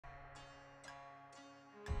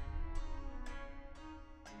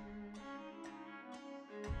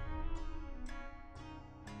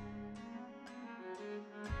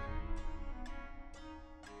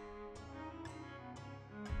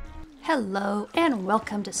Hello and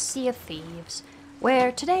welcome to Sea of Thieves,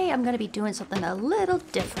 where today I'm going to be doing something a little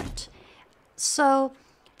different. So,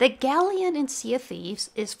 the Galleon in Sea of Thieves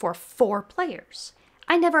is for 4 players.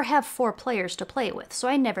 I never have 4 players to play with, so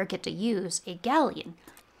I never get to use a Galleon.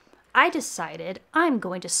 I decided I'm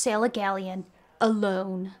going to sail a Galleon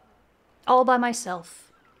alone, all by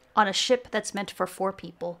myself, on a ship that's meant for 4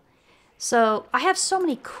 people. So, I have so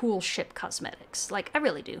many cool ship cosmetics. Like, I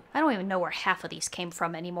really do. I don't even know where half of these came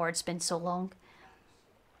from anymore. It's been so long.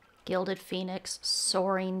 Gilded Phoenix.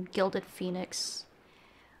 Soaring Gilded Phoenix.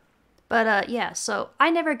 But, yeah, so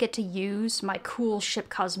I never get to use my cool ship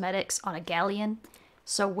cosmetics on a Galleon.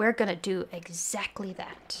 So we're gonna do exactly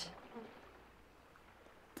that.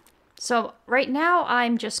 So, right now,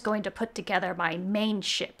 I'm just going to put together my main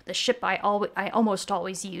ship. The ship I almost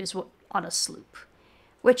always use on a sloop,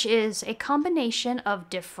 which is a combination of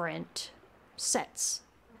different sets.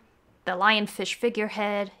 The lionfish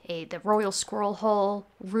figurehead, the royal squirrel hull,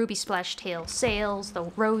 ruby splash tail sails, the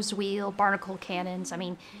rose wheel, barnacle cannons. I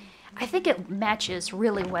mean, I think it matches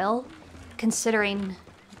really well, considering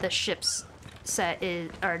the ship's set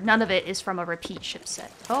none of it is from a repeat ship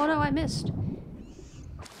set. Oh no, I missed.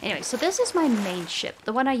 Anyway, so this is my main ship,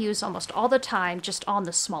 the one I use almost all the time, just on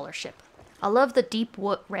the smaller ship. I love the deep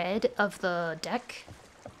red of the deck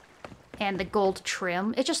and the gold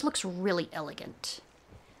trim. It just looks really elegant.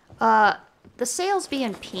 The sails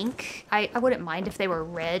being pink, I wouldn't mind if they were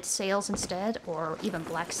red sails instead, or even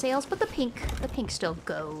black sails, but the pink still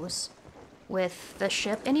goes with the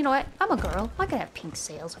ship. And you know what? I'm a girl. I could have pink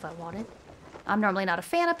sails if I wanted. I'm normally not a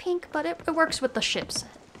fan of pink, but it works with the ship set.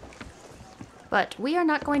 But we are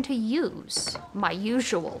not going to use my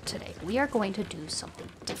usual today. We are going to do something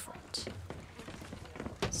different.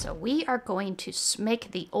 So we are going to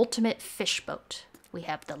make the ultimate fish boat. We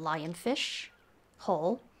have the lionfish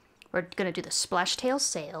hull. We're going to do the splash tail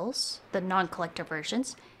sails, the non-collector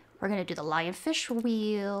versions. We're going to do the lionfish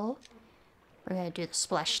wheel. We're going to do the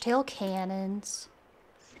splash tail cannons.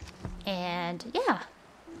 And yeah,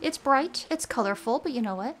 it's bright, it's colorful, but you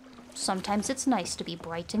know what? Sometimes it's nice to be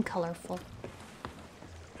bright and colorful.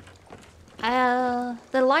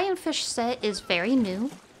 The lionfish set is very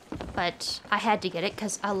new, but I had to get it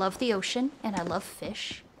because I love the ocean and I love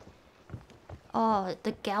fish. Oh,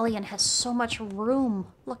 the Galleon has so much room.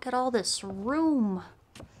 Look at all this room.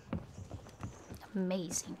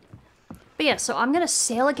 Amazing. But yeah, so I'm going to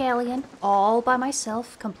sail a Galleon all by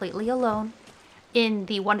myself, completely alone, in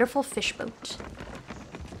the wonderful fish boat.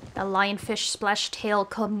 A lionfish splash tail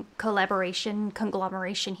conglomeration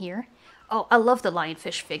here. Oh, I love the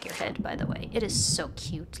lionfish figurehead, by the way. It is so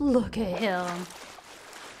cute. Look at him.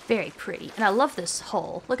 Very pretty. And I love this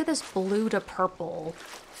hull. Look at this blue to purple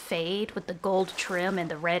fade with the gold trim and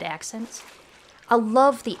the red accents. I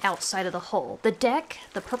love the outside of the hull. The deck,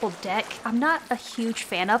 the purple deck, I'm not a huge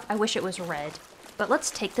fan of. I wish it was red. But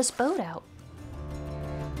let's take this boat out.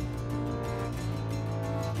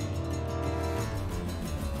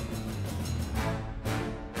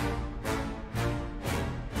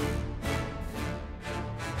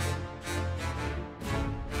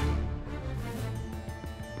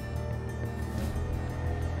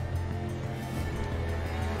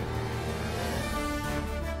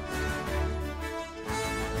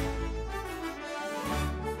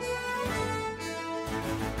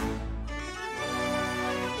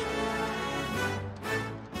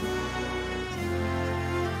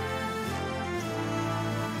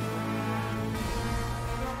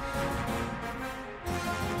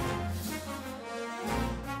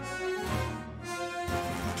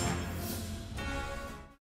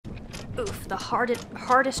 Oof, the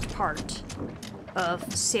hardest part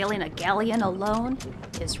of sailing a Galleon alone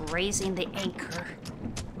is raising the anchor.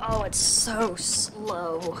 Oh, it's so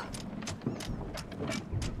slow.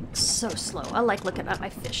 So slow. I like looking at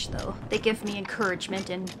my fish, though. They give me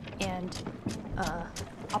encouragement and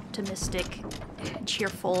optimistic,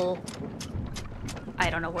 cheerful...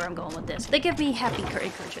 I don't know where I'm going with this. They give me happy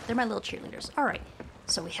encouragement. They're my little cheerleaders. Alright,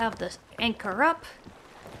 so we have the anchor up.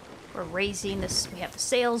 We're raising this, we have the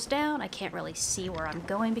sails down. I can't really see where I'm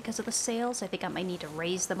going because of the sails. I think I might need to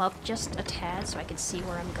raise them up just a tad so I can see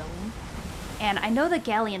where I'm going. And I know the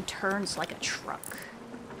Galleon turns like a truck.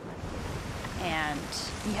 And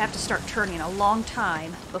you have to start turning a long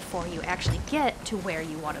time before you actually get to where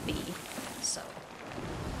you want to be. So,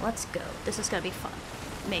 let's go. This is going to be fun.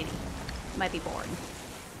 Maybe. Might be boring.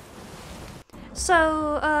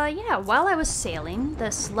 So, yeah, while I was sailing,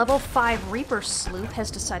 this level 5 Reaper sloop has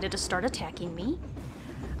decided to start attacking me.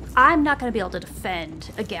 I'm not going to be able to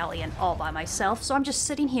defend a Galleon all by myself, so I'm just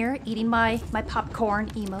sitting here eating my popcorn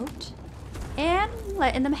emote and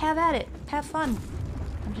letting them have at it. Have fun.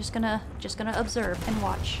 I'm just gonna observe and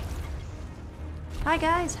watch. Hi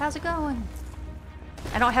guys, how's it going?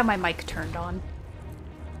 I don't have my mic turned on.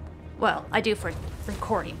 Well, I do for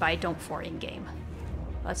recording, but I don't for in-game.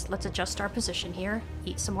 Let's adjust our position here.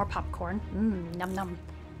 Eat some more popcorn. Num num.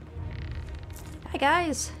 Hi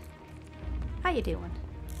guys. How you doing?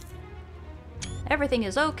 Everything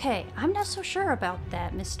is okay. I'm not so sure about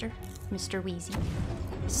that, Mr. Wheezy.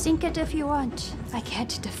 Sink it if you want. I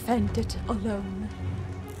can't defend it alone.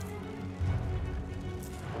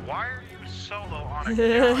 Why are you solo on a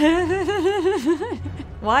Galleon?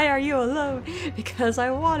 Why are you alone? Because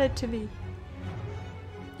I want it to be.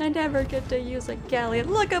 I never get to use a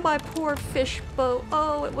galleon. Look at my poor fish boat.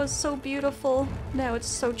 Oh, it was so beautiful. Now it's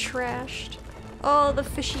so trashed. Oh, the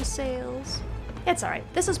fishy sails. It's alright.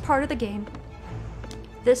 This is part of the game.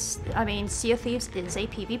 Sea of Thieves is a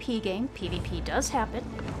PvP game. PvP does happen.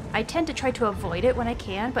 I tend to try to avoid it when I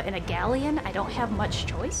can, but in a galleon, I don't have much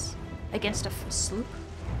choice against a sloop.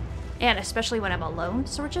 And especially when I'm alone,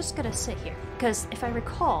 so we're just gonna sit here. Because if I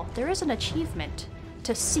recall, there is an achievement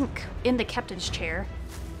to sink in the captain's chair.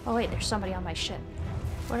 Oh wait, there's somebody on my ship.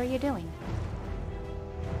 What are you doing?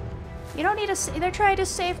 You don't need to. They're trying to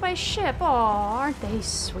save my ship. Aw, aren't they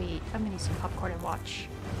sweet? I'm gonna eat some popcorn and watch.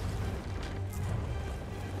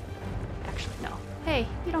 Actually, no. Hey,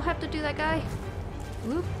 you don't have to do that, guy.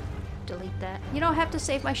 Whoop. Delete that. You don't have to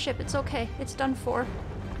save my ship. It's okay. It's done for.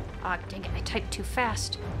 Ah, dang it. I typed too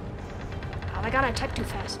fast. Oh my god, I typed too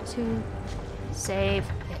fast. To save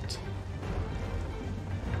it.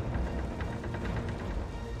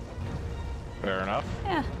 Fair enough.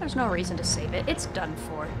 Yeah, there's no reason to save it. It's done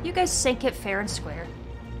for. You guys sank it fair and square.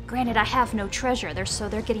 Granted, I have no treasure there, so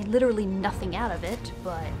they're getting literally nothing out of it,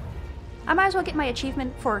 but I might as well get my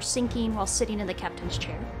achievement for sinking while sitting in the captain's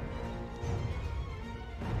chair.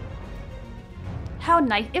 How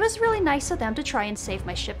nice. It was really nice of them to try and save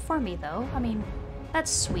my ship for me, though. I mean,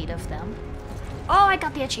 that's sweet of them. Oh, I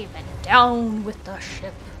got the achievement. Down with the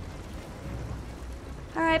ship.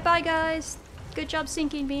 Alright, bye guys. Good job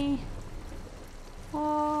sinking me.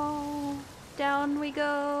 Oh, down we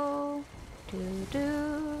go. Do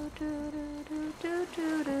do do do do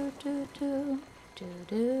do do do do do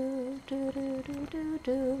do do do do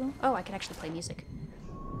do. Oh, I can actually play music.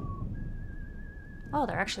 Oh,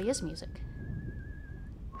 there actually is music.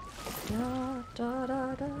 Da, da,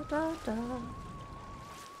 da, da, da, da.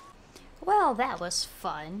 Well, that was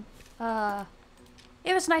fun.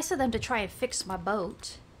 It was nice of them to try and fix my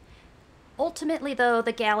boat. Ultimately, though,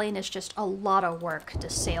 the Galleon is just a lot of work to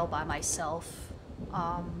sail by myself.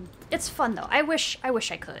 It's fun, though. I wish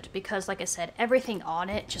I could, because, like I said, everything on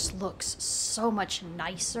it just looks so much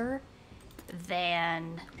nicer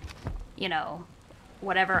than, you know,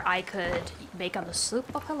 whatever I could make on the sloop.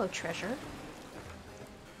 Oh, hello, treasure.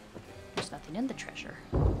 There's nothing in the treasure.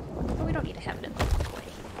 But we don't need to have it in the way.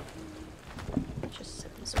 Let's just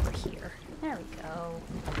set these over here. There we go.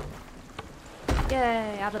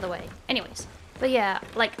 Yay, out of the way. Anyways, but yeah,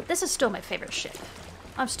 like, this is still my favorite ship.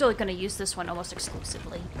 I'm still gonna use this one almost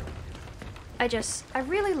exclusively. I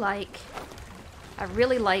really like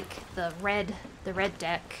the red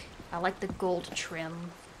deck. I like the gold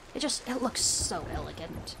trim. It looks so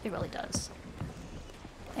elegant. It really does.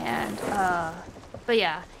 And, but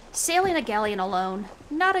yeah, sailing a galleon alone,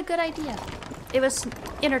 not a good idea. It was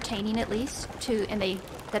entertaining, at least,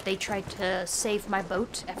 that they tried to save my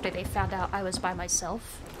boat after they found out I was by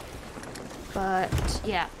myself. But,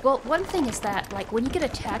 yeah. Well, one thing is that, like, when you get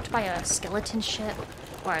attacked by a skeleton ship,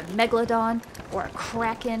 or a megalodon, or a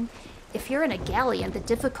kraken, if you're in a galleon, the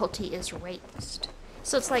difficulty is raised.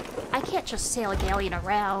 So it's like, I can't just sail a galleon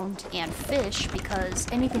around and fish, because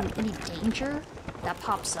any danger that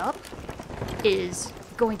pops up is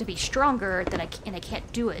going to be stronger than and I can't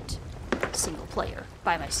do it single player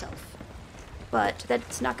by myself. But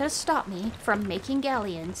that's not going to stop me from making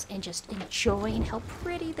galleons and just enjoying how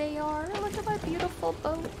pretty they are. Look at my beautiful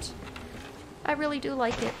boat. I really do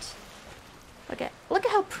like it. Look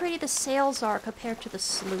at how pretty the sails are compared to the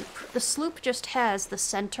sloop. The sloop just has the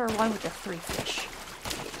center one with the 3 fish.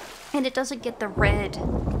 And it doesn't get the red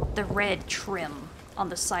trim on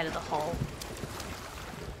the side of the hull.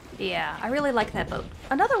 Yeah, I really like that boat.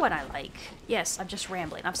 Another one I like. Yes, I'm just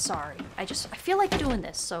rambling. I'm sorry. I feel like doing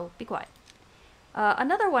this, so be quiet.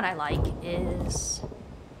 Another one I like is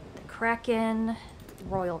the Kraken,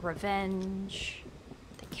 Royal Revenge,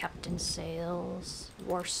 the Captain Sails,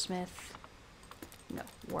 Warsmith, and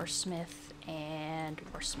Warsmith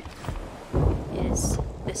is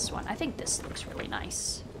this one. I think this looks really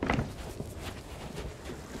nice.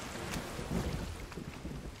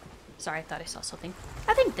 Sorry, I thought I saw something.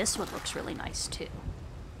 I think this one looks really nice too.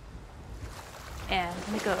 And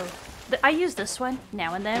I'm gonna go... I use this one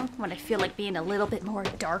now and then when I feel like being a little bit more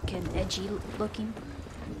dark and edgy looking.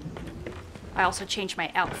 I also change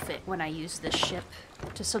my outfit when I use this ship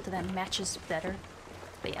to something that matches better.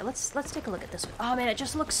 But yeah, let's take a look at this one. Oh man, it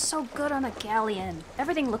just looks so good on a Galleon.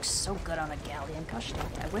 Everything looks so good on a Galleon. Gosh dang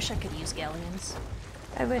it, I wish I could use Galleons.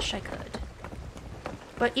 I wish I could.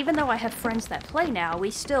 But even though I have friends that play now,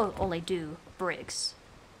 we still only do brigs.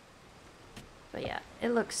 But yeah, it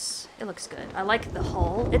looks good. I like the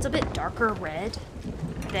hull. It's a bit darker red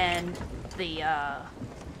than the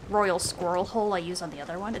Royal Squirrel hull I use on the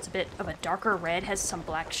other one. It's a bit of a darker red, has some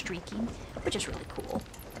black streaking, which is really cool.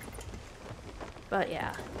 But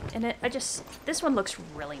yeah, and this one looks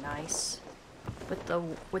really nice with the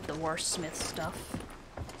Warsmith stuff.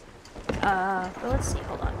 But let's see,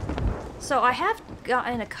 hold on. So I have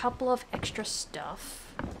gotten a couple of extra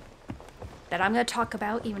stuff that I'm going to talk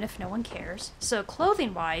about even if no one cares. So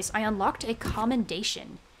clothing-wise, I unlocked a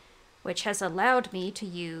commendation, which has allowed me to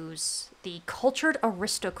use the Cultured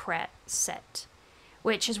Aristocrat set,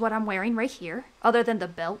 which is what I'm wearing right here, other than the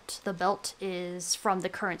belt. The belt is from the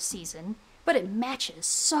current season, but it matches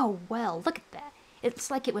so well. Look at that.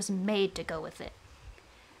 It's like it was made to go with it.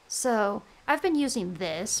 So I've been using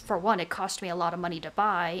this. For one, it cost me a lot of money to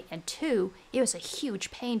buy, and two, it was a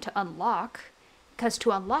huge pain to unlock, because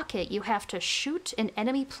to unlock it, you have to shoot an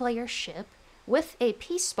enemy player ship with a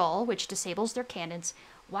peace ball, which disables their cannons,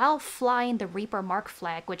 while flying the Reaper Mark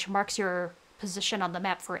flag, which marks your position on the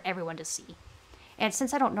map for everyone to see. And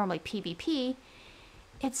since I don't normally PvP,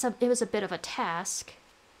 it was a bit of a task,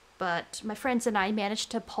 but my friends and I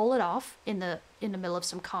managed to pull it off in the middle of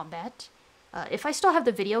some combat. If I still have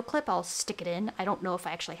the video clip, I'll stick it in. I don't know if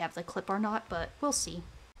I actually have the clip or not, but we'll see.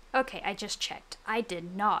 Okay, I just checked. I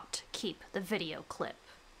did not keep the video clip.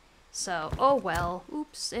 So, oh well.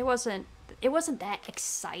 Oops, it wasn't that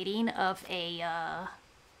exciting of a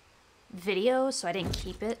video, so I didn't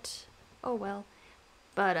keep it. Oh well.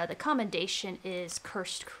 But the commendation is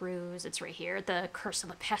Cursed Cruise. It's right here. The Curse of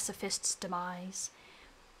the Pacifist's Demise.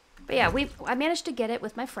 But yeah, I managed to get it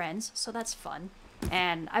with my friends, so that's fun.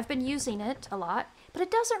 And I've been using it a lot, but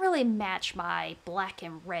it doesn't really match my black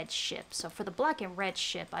and red ship. So for the black and red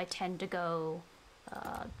ship, I tend to go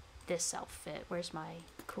this outfit. Where's my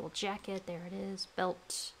cool jacket? There it is.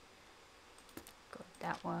 Belt. Go with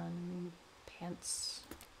that one. Pants.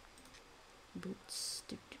 Boots.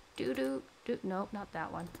 Nope, not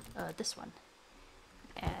that one. This one.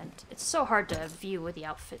 And it's so hard to view with the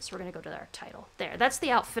outfit, so we're going to go to our title. There, that's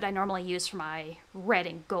the outfit I normally use for my red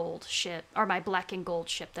and gold ship, or my black and gold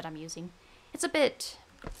ship that I'm using. It's a bit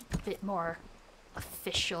more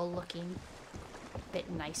official looking, a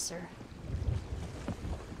bit nicer.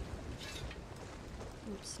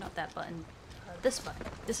 Oops, not that button. This button.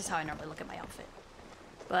 This is how I normally look at my outfit.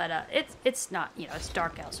 But it's not, you know, it's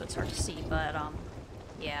dark out, so it's hard to see, but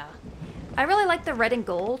yeah. I really like the red and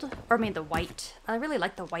gold, or I mean the white. I really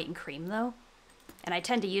like the white and cream though. And I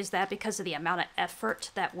tend to use that because of the amount of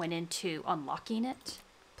effort that went into unlocking it.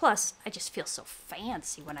 Plus, I just feel so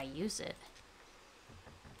fancy when I use it.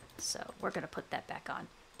 So we're gonna put that back on.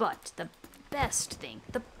 But the best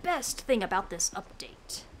thing about this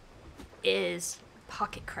update is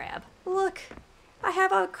Pocket Crab. Look, I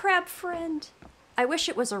have a crab friend. I wish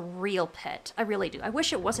it was a real pet. I really do. I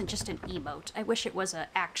wish it wasn't just an emote. I wish it was an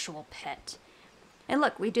actual pet. And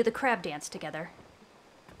look, we do the crab dance together.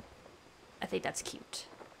 I think that's cute.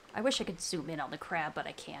 I wish I could zoom in on the crab, but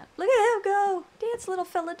I can't. Look at him go! Dance, little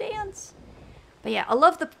fella, dance! But yeah, I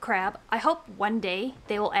love the crab. I hope one day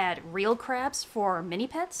they will add real crabs for mini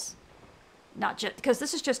pets. Not just because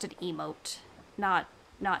this is just an emote, not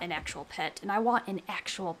an actual pet. And I want an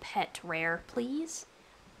actual pet rare, please.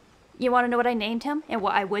 You want to know what I named him and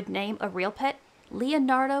what I would name a real pet?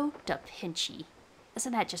 Leonardo da Vinci.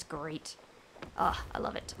 Isn't that just great? Ah, I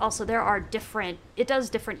love it. Also, there are it does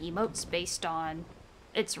different emotes based on,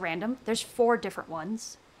 it's random. There's 4 different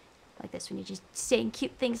ones. Like this when you're just saying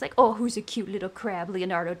cute things like, oh, who's a cute little crab,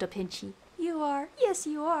 Leonardo da Vinci? You are. Yes,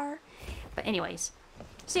 you are. But anyways,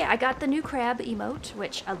 so yeah, I got the new crab emote,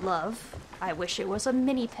 which I love. I wish it was a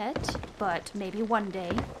mini pet, but maybe one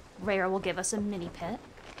day Rare will give us a mini pet.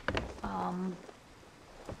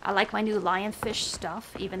 I like my new lionfish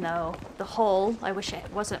stuff, even though the hull, I wish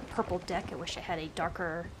it wasn't purple deck. I wish it had a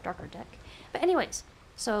darker deck. But anyways,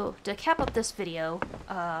 so to cap up this video,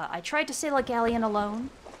 I tried to sail a Galleon alone.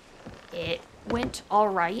 It went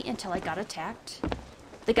alright until I got attacked.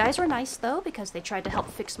 The guys were nice, though, because they tried to help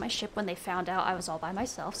fix my ship when they found out I was all by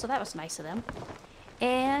myself, so that was nice of them.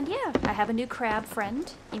 And yeah, I have a new crab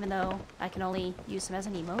friend, even though I can only use him as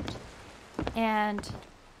an emote. And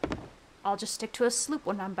I'll just stick to a sloop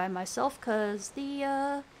when I'm by myself, because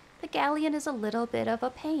the Galleon is a little bit of a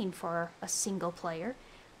pain for a single player.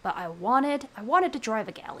 But I wanted to drive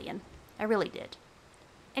a Galleon. I really did.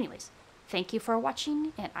 Anyways, thank you for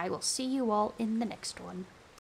watching, and I will see you all in the next one.